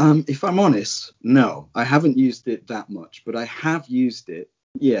 If I'm honest, no, I haven't used it that much, but I have used it.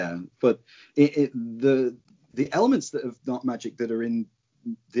 Yeah, but the elements that of knot magic that are in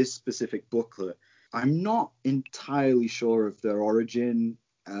this specific booklet I'm not entirely sure of their origin.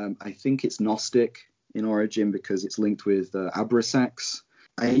 I think it's Gnostic in origin because it's linked with Abrasax.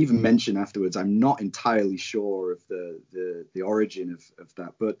 I even mentioned afterwards I'm not entirely sure of the origin of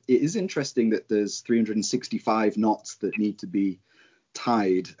that, but it is interesting that there's 365 knots that need to be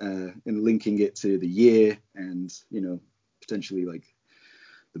tied, and linking it to the year and potentially like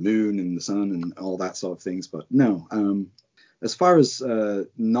the moon and the sun and all that sort of things. But no, as far as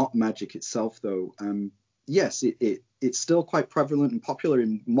knot magic itself, though, yes, it's still quite prevalent and popular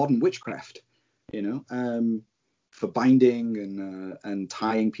in modern witchcraft. For binding and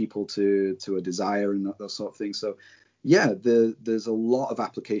tying people to a desire and those sort of things. So yeah, there's a lot of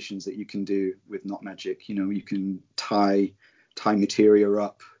applications that you can do with knot magic. You can tie materia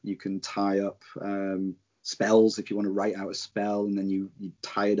up. You can tie up spells if you want to write out a spell and then you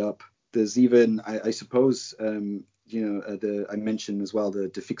tie it up. There's even, I suppose, I mentioned as well the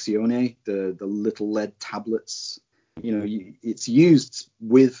Defixione, the little lead tablets. It's used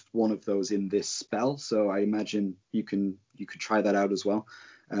with one of those in this spell, so I imagine you could try that out as well.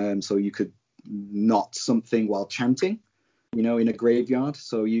 So you could knot something while chanting, in a graveyard.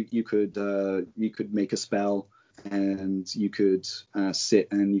 So you could make a spell and you could sit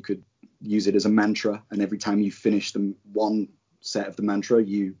and you could use it as a mantra, and every time you finish the one set of the mantra,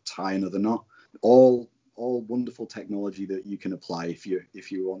 you tie another knot. All wonderful technology that you can apply if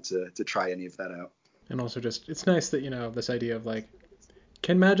you want to try any of that out. And also just, it's nice that, this idea of like,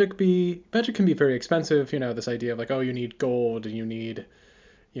 magic can be very expensive, this idea of like, oh, you need gold and you need,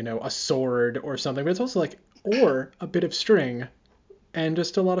 a sword or something, but it's also like, or a bit of string and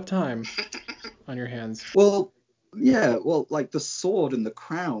just a lot of time on your hands. Well, yeah, like the sword and the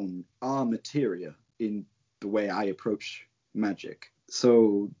crown are materia in the way I approach magic.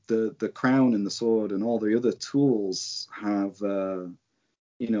 So the crown and the sword and all the other tools have a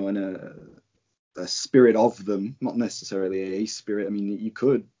spirit of them, not necessarily a spirit. I mean, you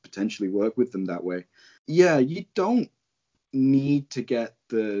could potentially work with them that way. Yeah, you don't need to get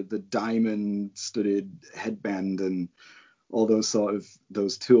the diamond studded headband and all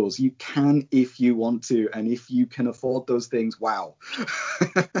those tools. You can if you want to, and if you can afford those things, wow.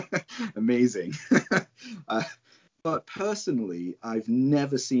 Amazing. But personally, I've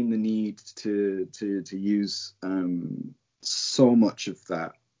never seen the need to use so much of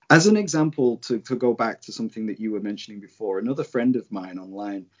that. As an example, to go back to something that you were mentioning before, another friend of mine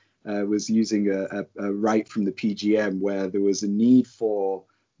online was using a rite from the PGM where there was a need for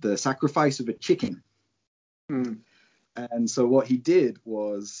the sacrifice of a chicken. And so what he did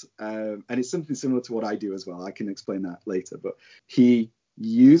was, and it's something similar to what I do as well, I can explain that later, but he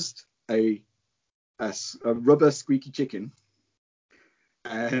used a rubber squeaky chicken,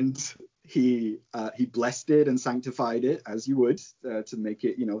 and he blessed it and sanctified it as you would to make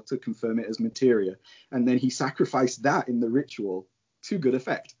it, to confirm it as materia, and then he sacrificed that in the ritual to good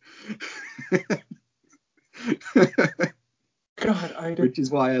effect. God, which is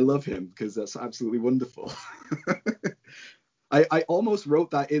why I love him, because that's absolutely wonderful. I almost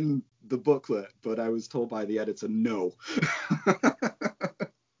wrote that in the booklet, but I was told by the editor no.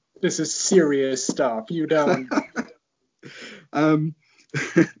 This is serious stuff. You don't.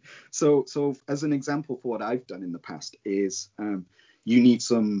 So as an example for what I've done in the past is you need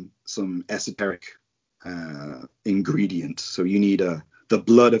some esoteric ingredient. So you need the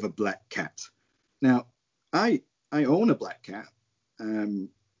blood of a black cat. Now, I own a black cat,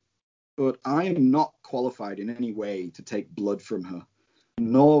 but I am not qualified in any way to take blood from her,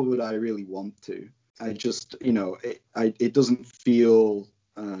 nor would I really want to. I just, it doesn't feel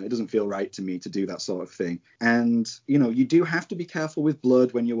right to me to do that sort of thing. And, you do have to be careful with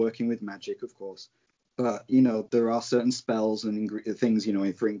blood when you're working with magic, of course. But, there are certain spells and things,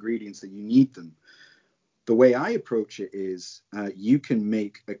 for ingredients that you need them. The way I approach it is you can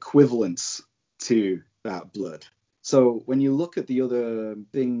make equivalents to that blood. So when you look at the other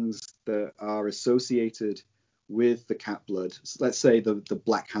things that are associated with the cat blood, so let's say the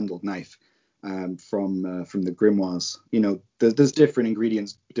black-handled knife, from the grimoires. There's different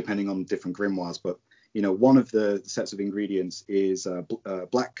ingredients depending on different grimoires, but one of the sets of ingredients is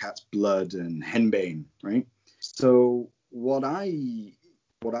black cat's blood and henbane, right? So what I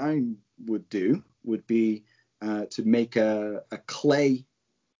would do would be to make a clay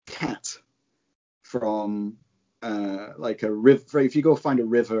cat from like a river. If you go find a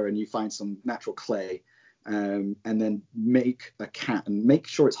river and you find some natural clay, and then make a cat and make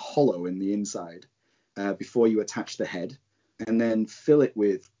sure it's hollow in the inside before you attach the head, and then fill it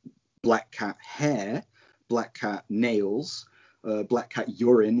with black cat hair, black cat nails, black cat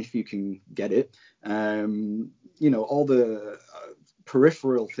urine if you can get it, all the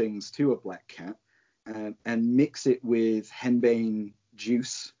peripheral things to a black cat, and mix it with henbane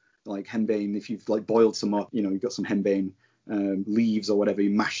juice, like henbane. If you've like boiled some up, you know, you've got some henbane leaves or whatever, you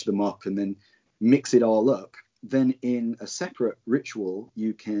mash them up and then mix it all up. Then in a separate ritual,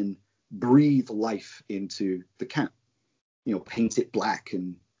 you can breathe life into the cat. You know, paint it black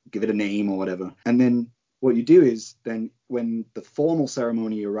and give it a name or whatever. And then what you do is then when the formal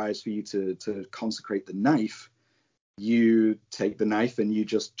ceremony arrives for you to consecrate the knife, you take the knife and you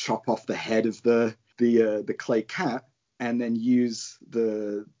just chop off the head of the clay cat, and then use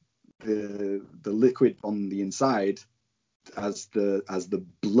the liquid on the inside as the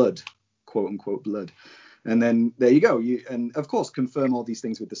blood, quote unquote blood. And then there you go. And of course confirm all these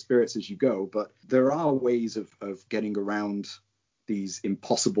things with the spirits as you go, but there are ways of getting around these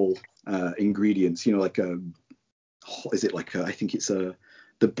impossible ingredients. You know, like I think it's the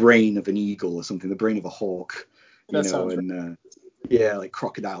brain of an eagle or something, the brain of a hawk. You know, and yeah, like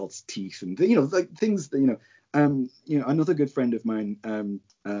crocodile's teeth and you know, like things that, you know, another good friend of mine,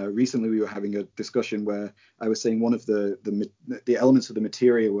 recently we were having a discussion where I was saying one of the elements of the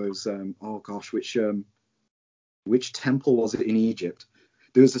materia was which temple was it in Egypt?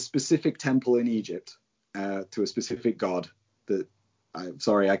 There was a specific temple in Egypt to a specific god that I'm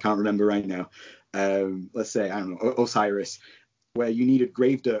sorry, I can't remember right now. Let's say, I don't know, Osiris, where you needed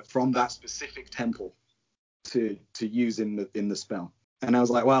grave dirt from that specific temple to use in the spell. And I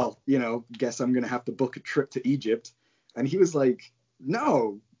was like, well, you know, guess I'm gonna have to book a trip to Egypt. And he was like,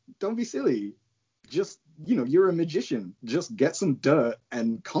 no, don't be silly. Just, you know, you're a magician. Just get some dirt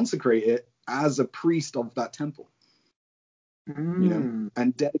and consecrate it as a priest of that temple. You know,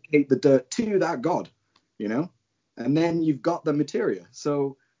 and dedicate the dirt to that god, you know, and then you've got the materia.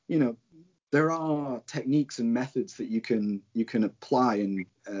 So, you know, there are techniques and methods that you can apply and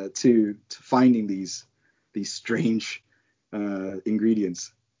to finding these strange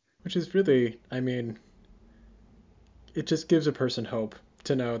ingredients. Which is really, I mean, it just gives a person hope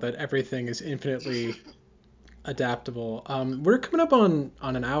to know that everything is infinitely adaptable. We're coming up on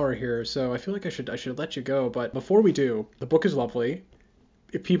an hour here, so I feel like I should let you go. But before we do, the book is lovely.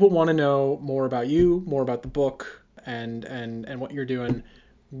 If people want to know more about you, more about the book, and what you're doing,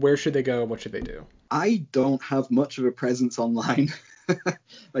 where should they go? What should they do? I don't have much of a presence online.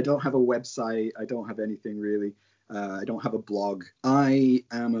 I don't have a website. I don't have anything really. I don't have a blog. I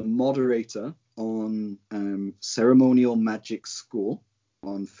am a moderator on Ceremonial Magic School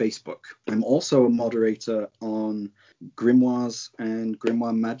on Facebook. I'm also a moderator on Grimoires and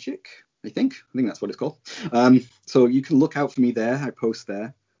Grimoire Magic. I think that's what it's called. So you can look out for me there. I post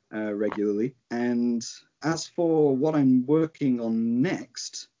there regularly. And as for what I'm working on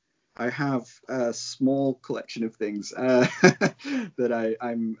next, I have a small collection of things that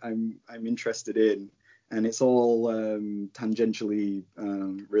I'm interested in, and it's all tangentially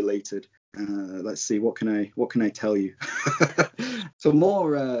related. Let's see, what can I tell you? So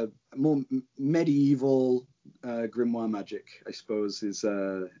more medieval grimoire magic, I suppose, is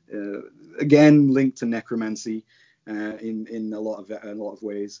again linked to necromancy in a lot of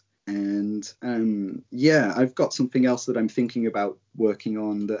ways. And yeah, I've got something else that I'm thinking about working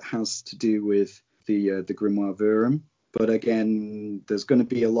on that has to do with the Grimoire Verum. But again, there's going to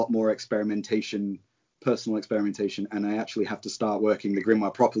be a lot more personal experimentation, and I actually have to start working the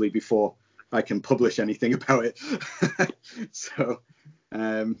Grimoire properly before I can publish anything about it. So,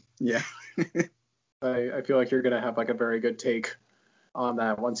 yeah. I feel like you're gonna have like a very good take on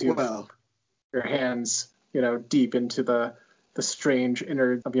that once you've your hands, you know, deep into the strange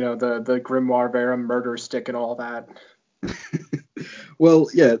inner, you know, the Grimoire Verum murder stick and all that. Well,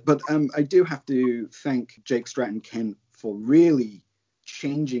 yeah, but I do have to thank Jake Stratton Kent for really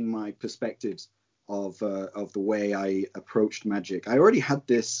changing my perspectives of the way I approached magic. I already had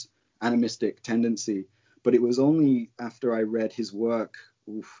this animistic tendency, but it was only after I read his work,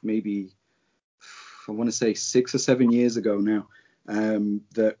 maybe I want to say 6 or 7 years ago now,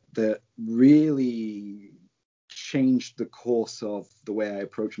 that really changed the course of the way I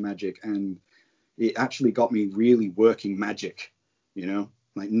approach magic, and it actually got me really working magic, you know,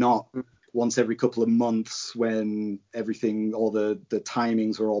 like not once every couple of months when everything, all the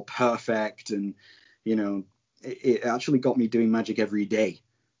timings were all perfect, and you know, it actually got me doing magic every day,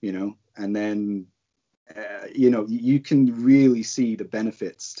 you know, and then you know, you can really see the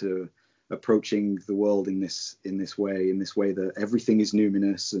benefits to approaching the world in this way that everything is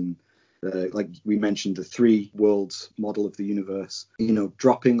numinous, and like we mentioned, the three worlds model of the universe, you know,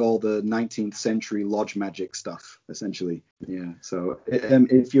 dropping all the 19th century lodge magic stuff, essentially. Yeah. So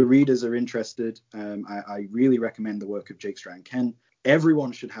if your readers are interested, I really recommend the work of Jake Stratton Kent.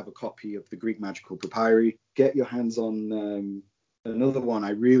 Everyone should have a copy of the Greek Magical Papyri. Get your hands on Another one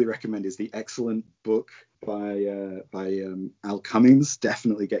I really recommend is the excellent book by Al Cummings.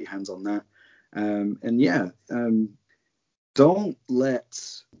 Definitely get your hands on that. And yeah, don't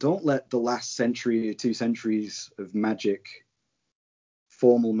let the last century or 2 centuries of magic,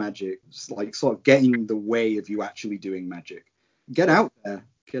 formal magic, like sort of get in the way of you actually doing magic. Get out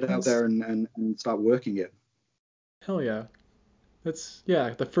That's there and start working it. hell yeah. That's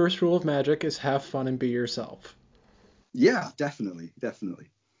yeah. The first rule of magic is have fun and be yourself, Yeah, definitely, definitely.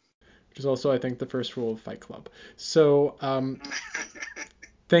 which is also I think the first rule of Fight Club. So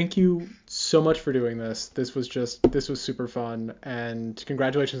thank you so much for doing this. This was super fun, and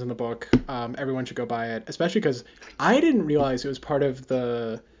congratulations on the book. Everyone should go buy it, especially because I didn't realize it was part of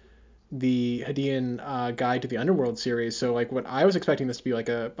the Hadean Guide to the Underworld series. So like what I was expecting this to be like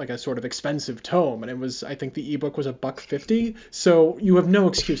a sort of expensive tome, and it was I think the ebook was $150. So you have no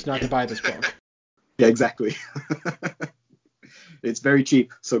excuse not to buy this book. Yeah, exactly. It's very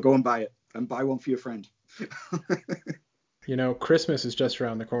cheap, so go and buy it and buy one for your friend. You know, Christmas is just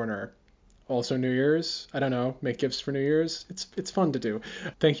around the corner. Also New Year's. I don't know, make gifts for New Year's. It's fun to do.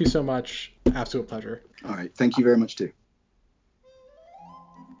 Thank you so much. Absolute pleasure. All right, thank you very much too.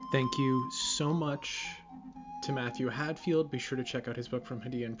 Thank you so much to Matthew Hadfield. Be sure to check out his book from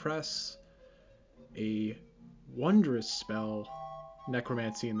Hadean Press, A Wondrous Spell,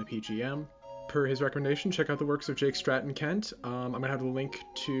 Necromancy in the PGM. Per his recommendation, check out the works of Jake Stratton Kent. I'm going to have a link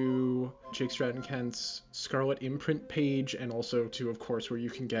to Jake Stratton Kent's Scarlet Imprint page, and also to, of course, where you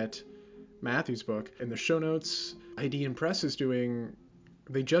can get Matthew's book in the show notes. Hadean Press is doing,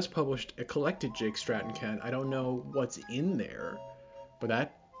 they just published a collected Jake Stratton Kent. I don't know what's in there, but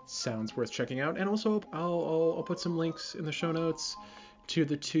that sounds worth checking out. And also, I'll put some links in the show notes to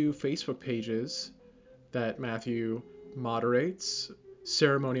the 2 Facebook pages that Matthew moderates,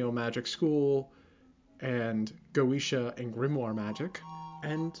 Ceremonial Magic School and Goetia and Grimoire Magic.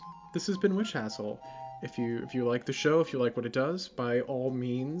 And this has been Witch Hassle. If you like the show, if you like what it does, by all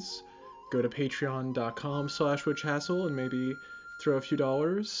means, go to patreon.com/witchhassle and maybe throw a few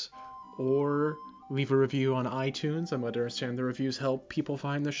dollars, or leave a review on iTunes. I'm going to understand the reviews help people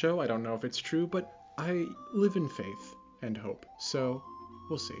find the show. I don't know if it's true, but I live in faith and hope. So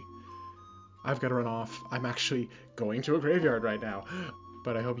we'll see. I've got to run off. I'm actually going to a graveyard right now.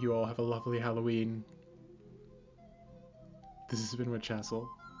 But I hope you all have a lovely Halloween. This has been Witch Hassle.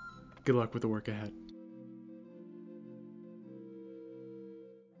 Good luck with the work ahead.